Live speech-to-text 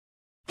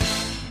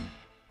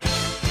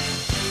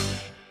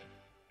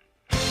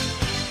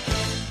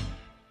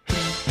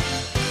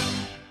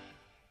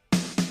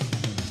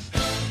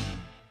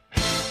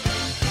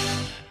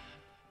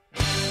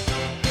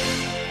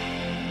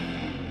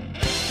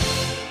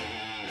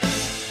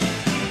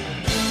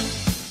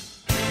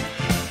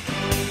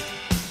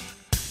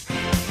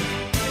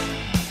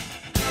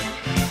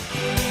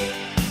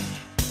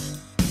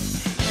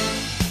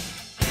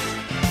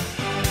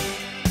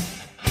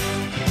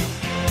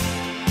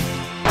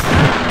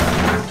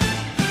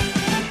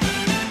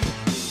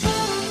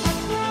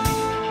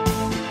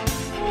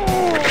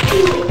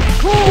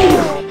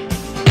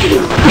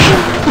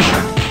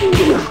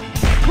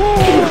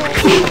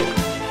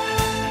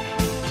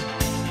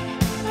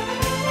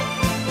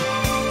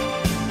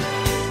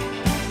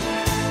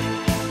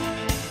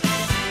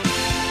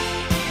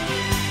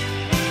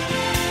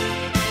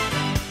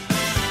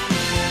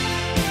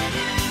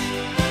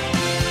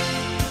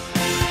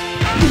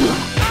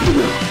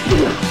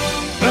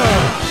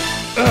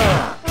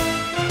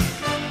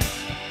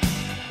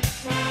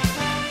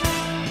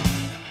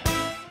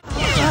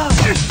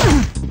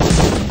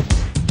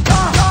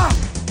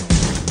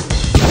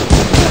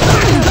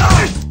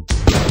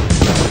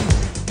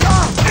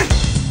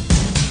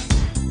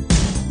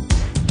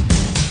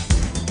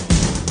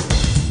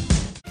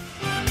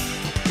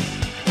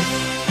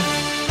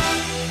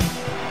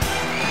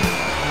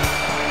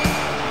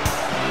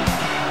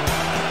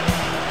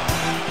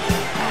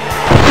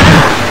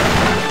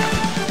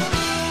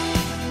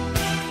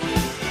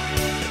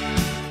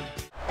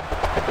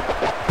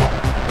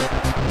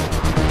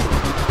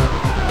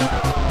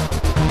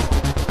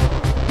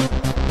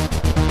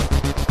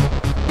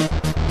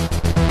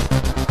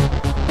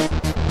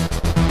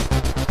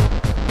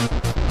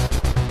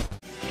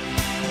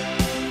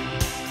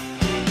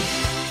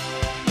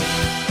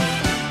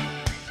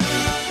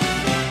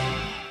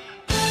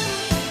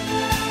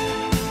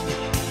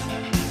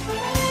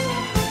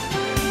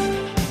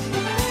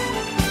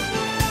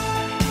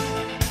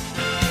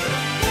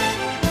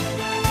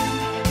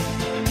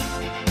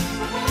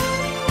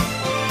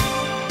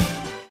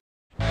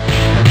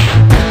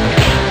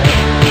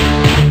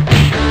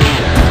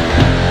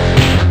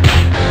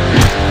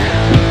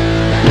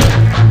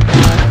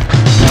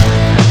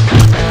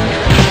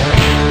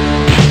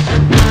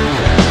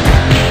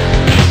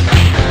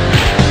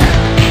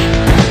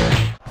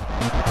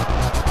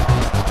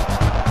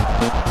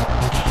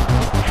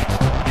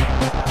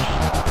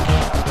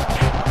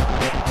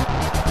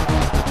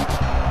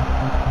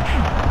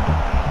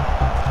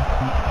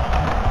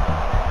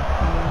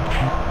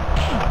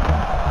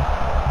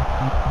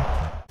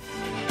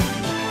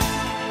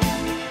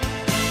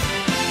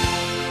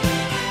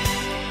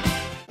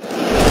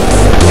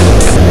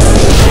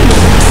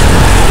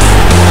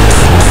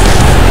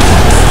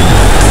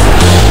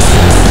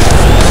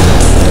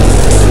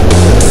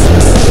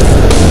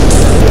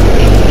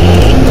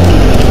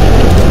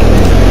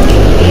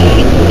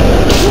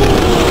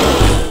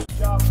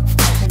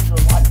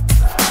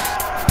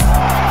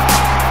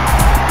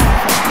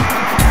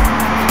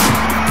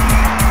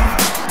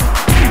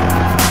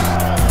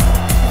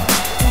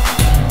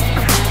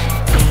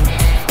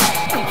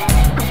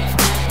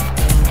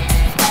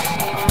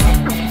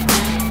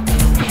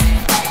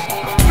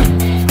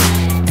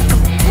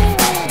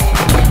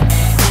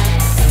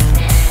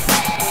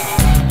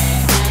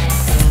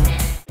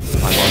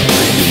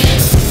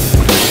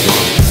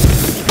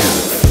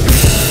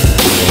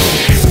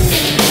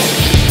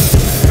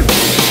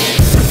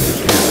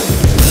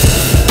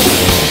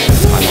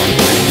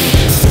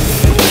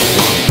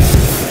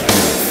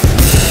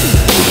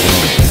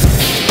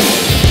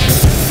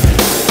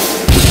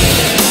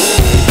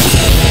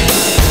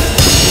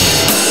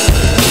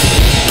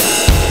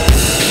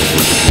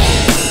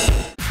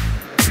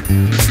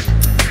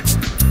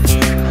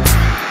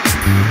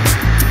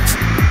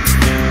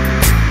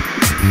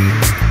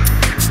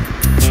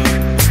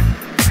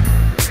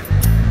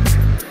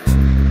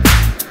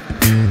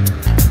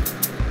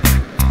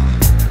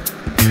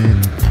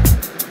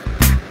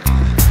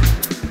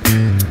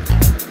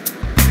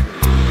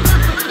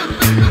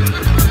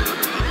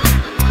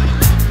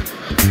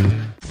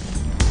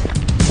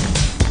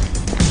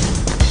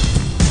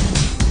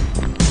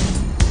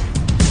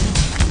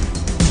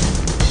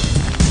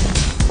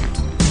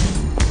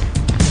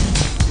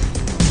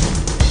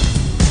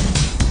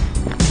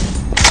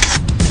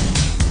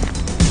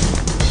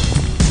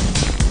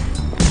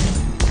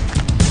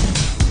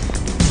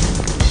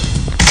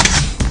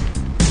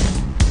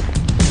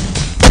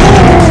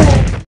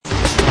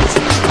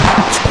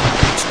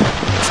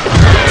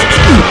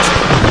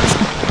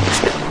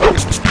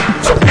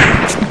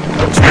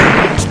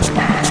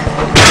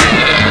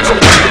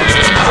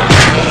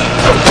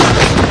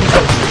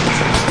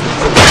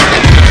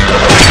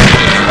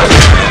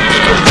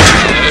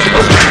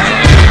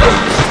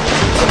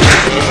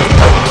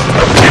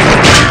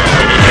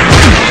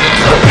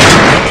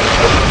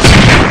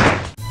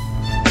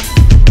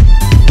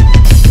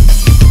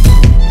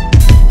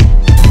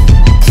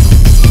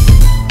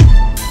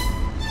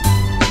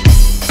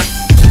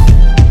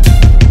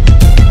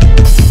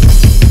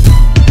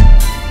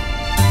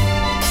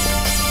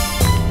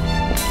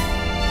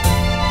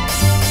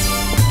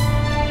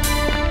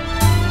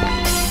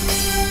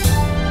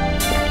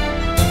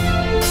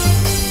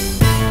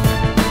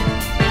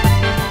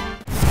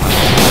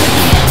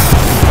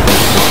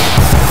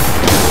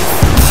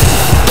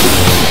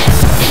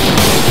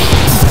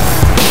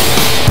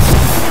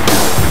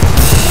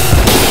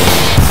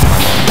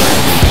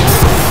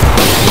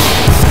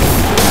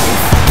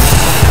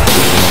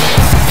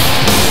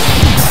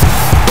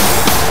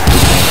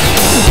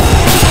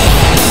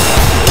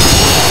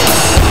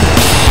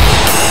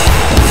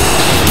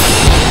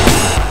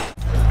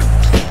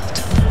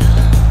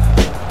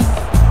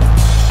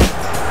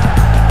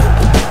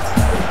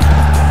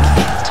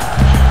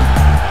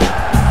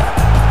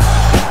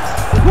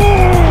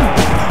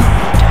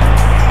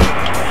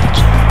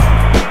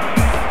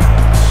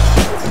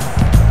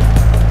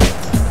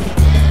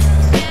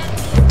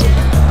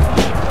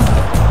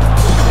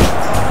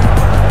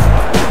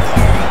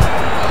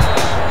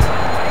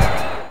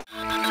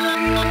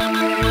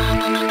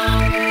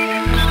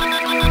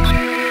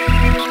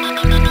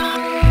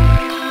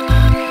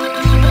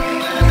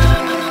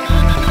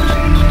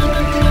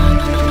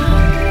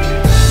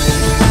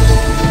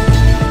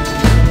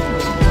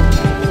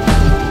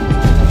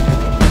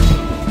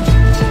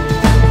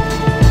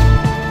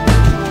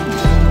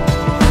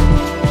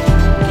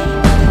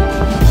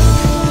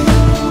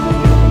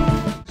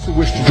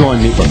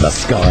only from the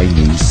Sky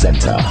News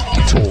Centre.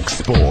 Talk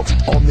Sport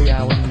on the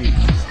Hour News.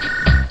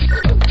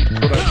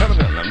 Well, I tell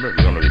that number if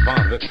you want to be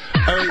part of it.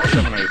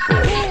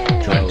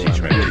 08704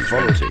 2020.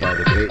 Followed by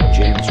the great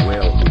James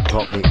Whale, who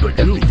taught me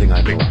everything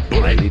I know.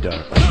 My leader,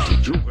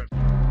 MDickie.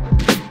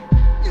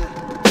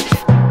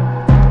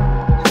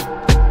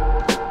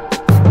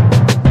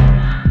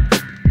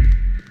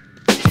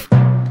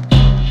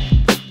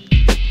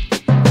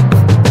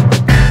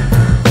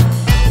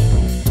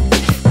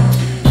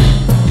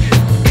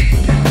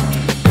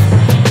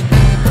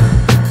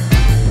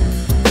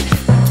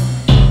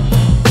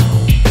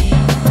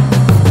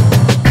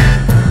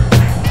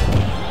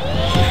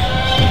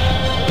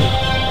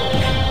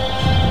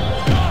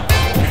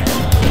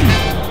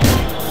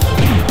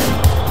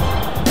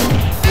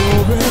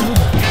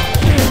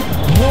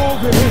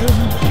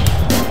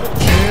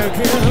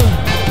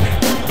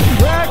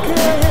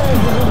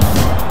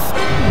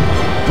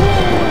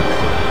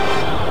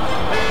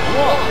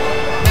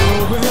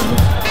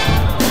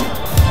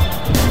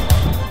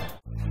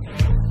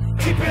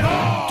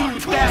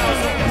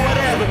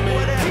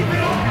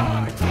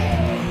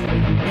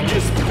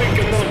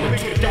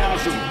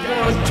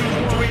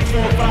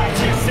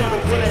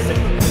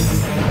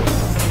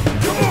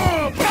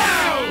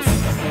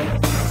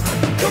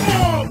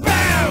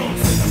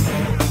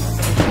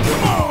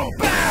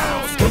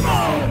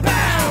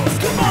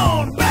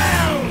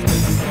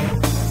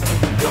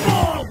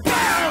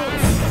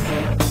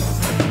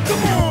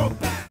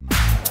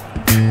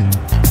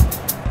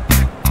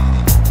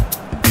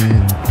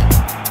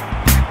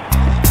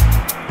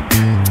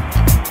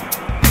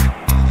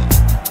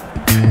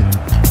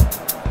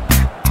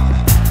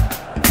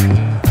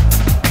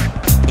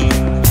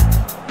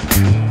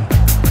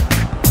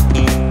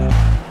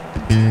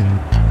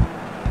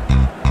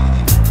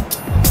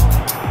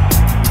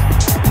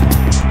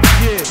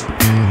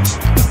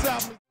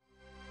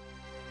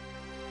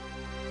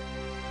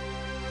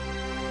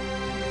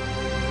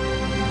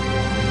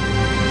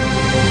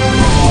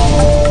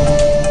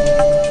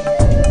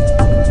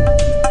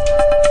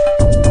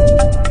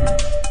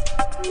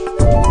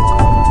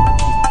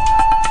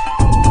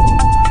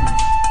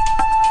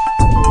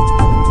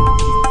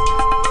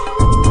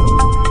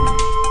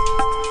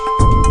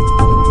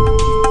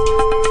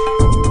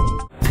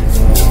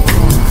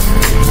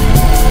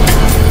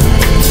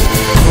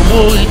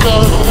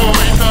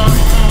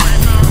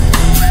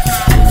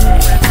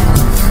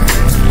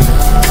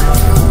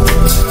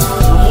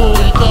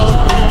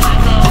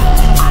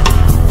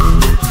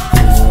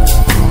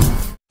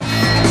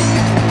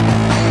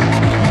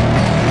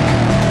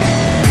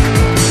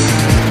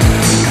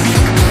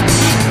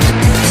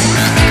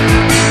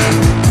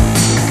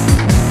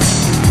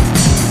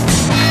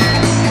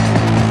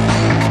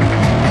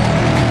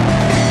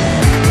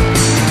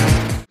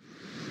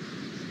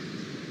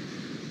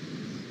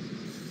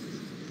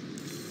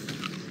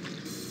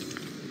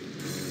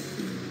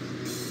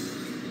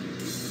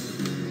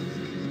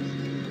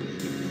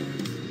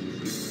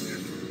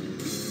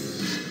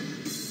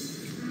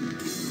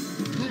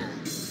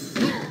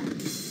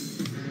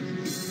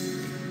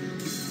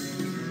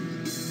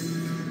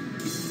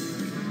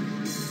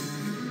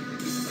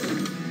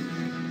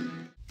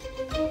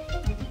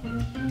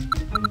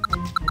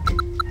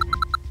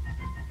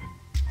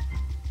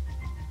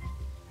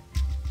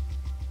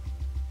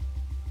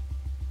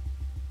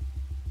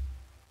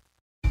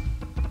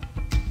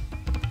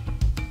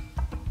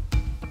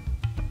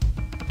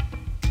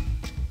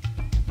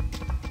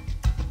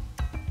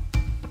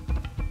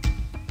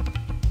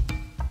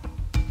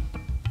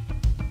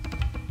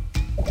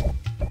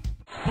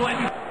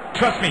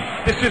 Trust me,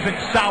 this isn't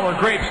sour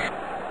grapes.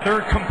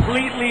 They're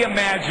completely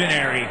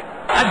imaginary.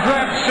 I've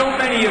grabbed so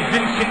many of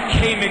Vincent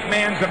K.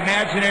 McMahon's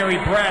imaginary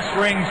brass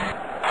rings.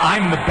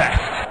 I'm the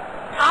best.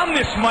 On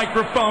this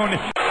microphone,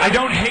 I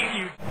don't hate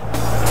you.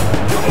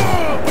 Come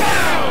on,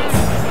 bounce!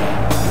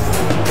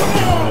 Come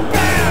on,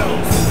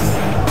 bounce!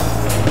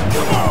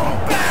 Come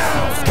on,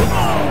 bounce! Come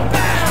on,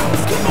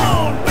 bounce! Come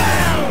on,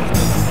 bounce!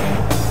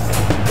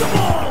 Come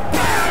on,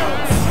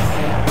 bounce!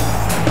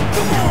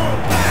 Come on,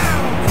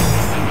 bounce!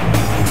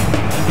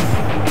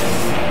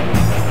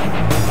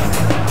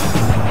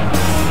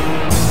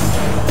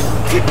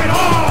 Keep it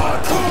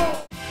hardcore!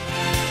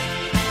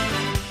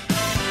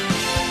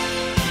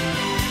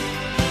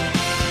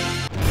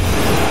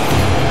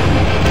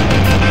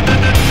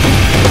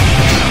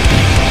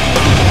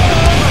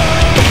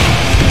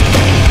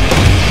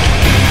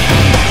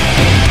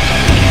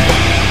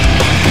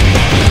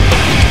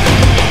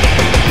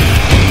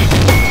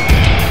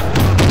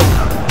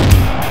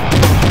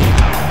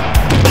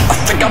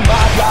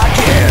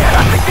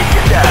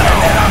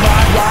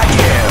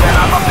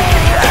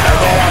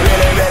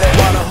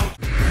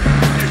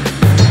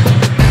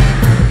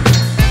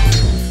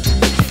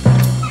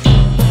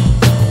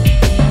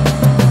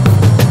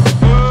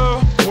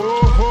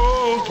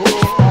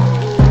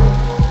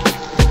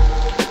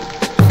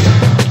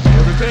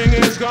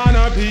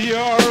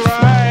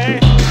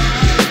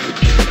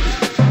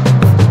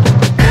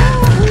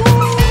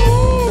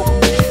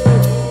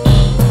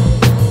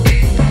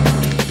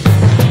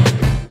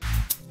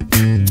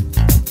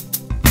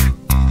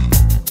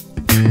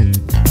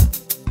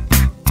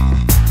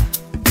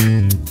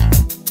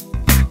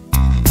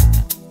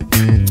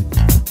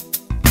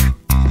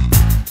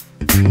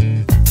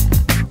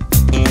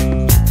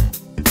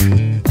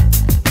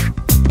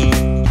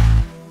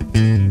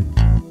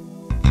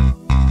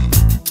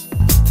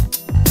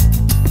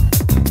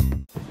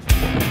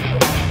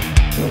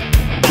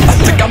 I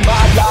think I'm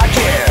mad like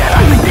you, and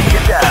I think that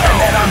you're down, and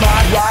then I'm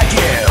mad like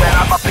you, and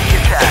I'm up in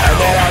your town, and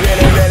then I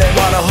really, really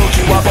wanna hook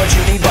you up, but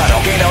you need but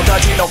okay, no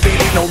touching, no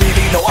feeling, no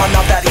leaving, no I'm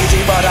not that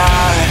easy, but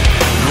I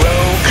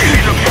broke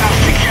the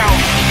plastic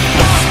count.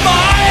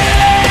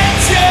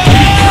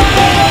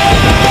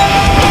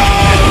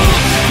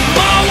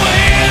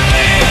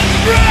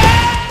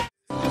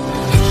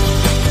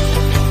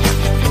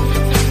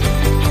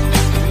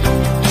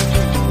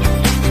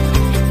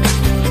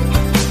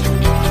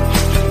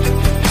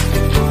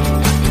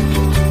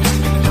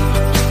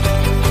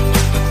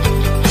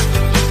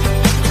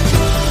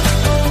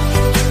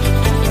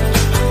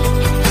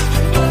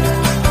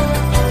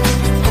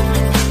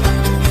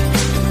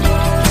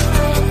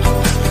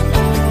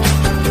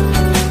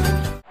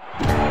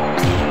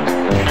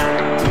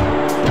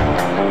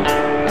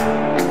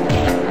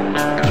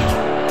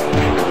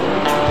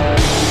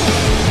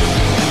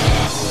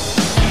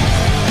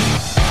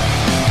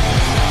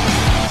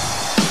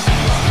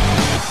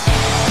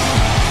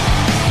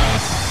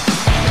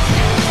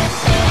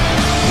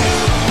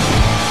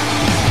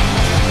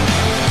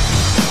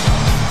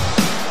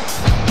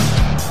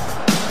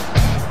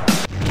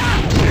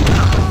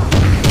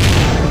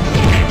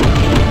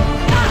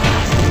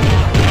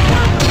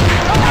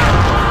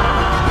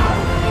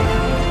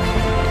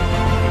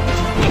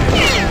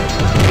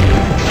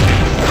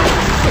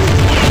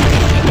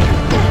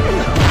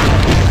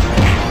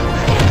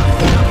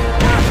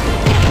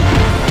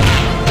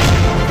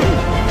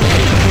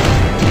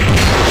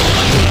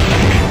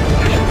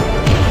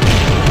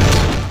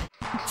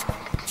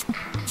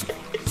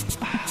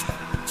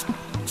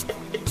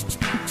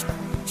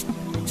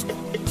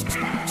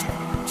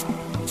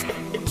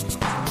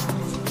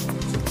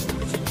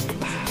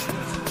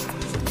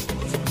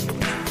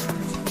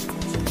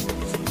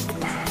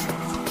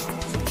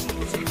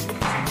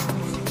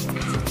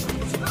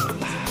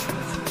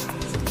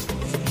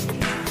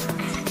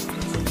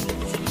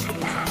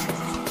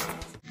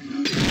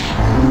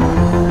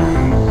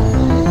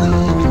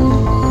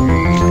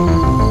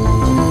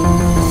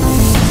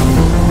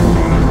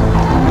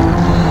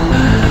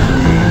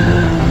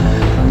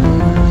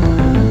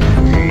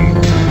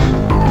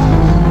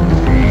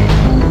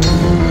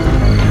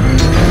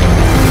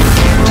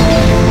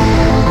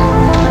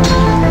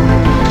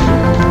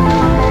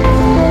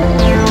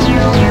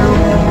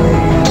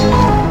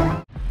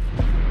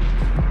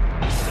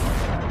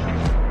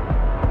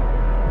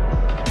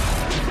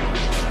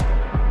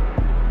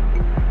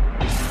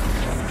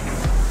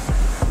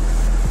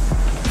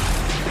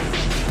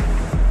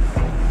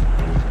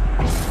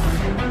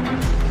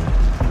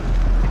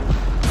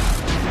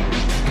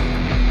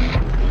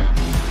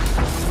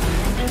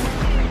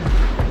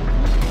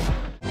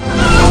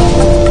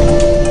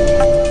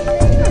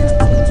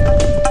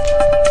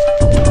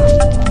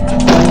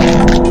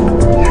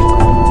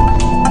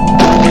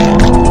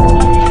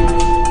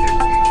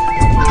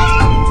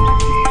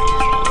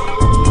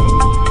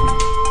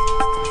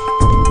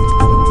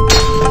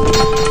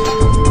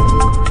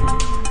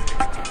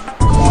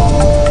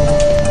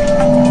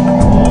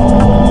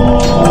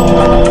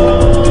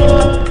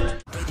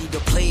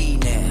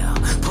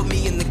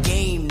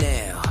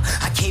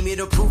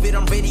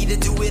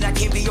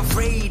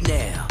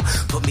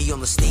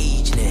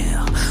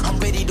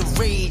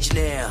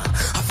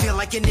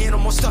 like an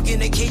animal stuck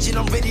in a cage and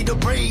I'm ready to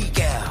break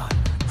out.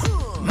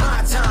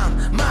 My time,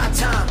 my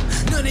time.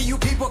 None of you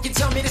people can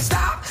tell me to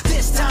stop.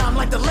 This time,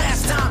 like the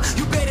last time,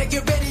 you better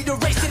get ready to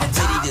race to the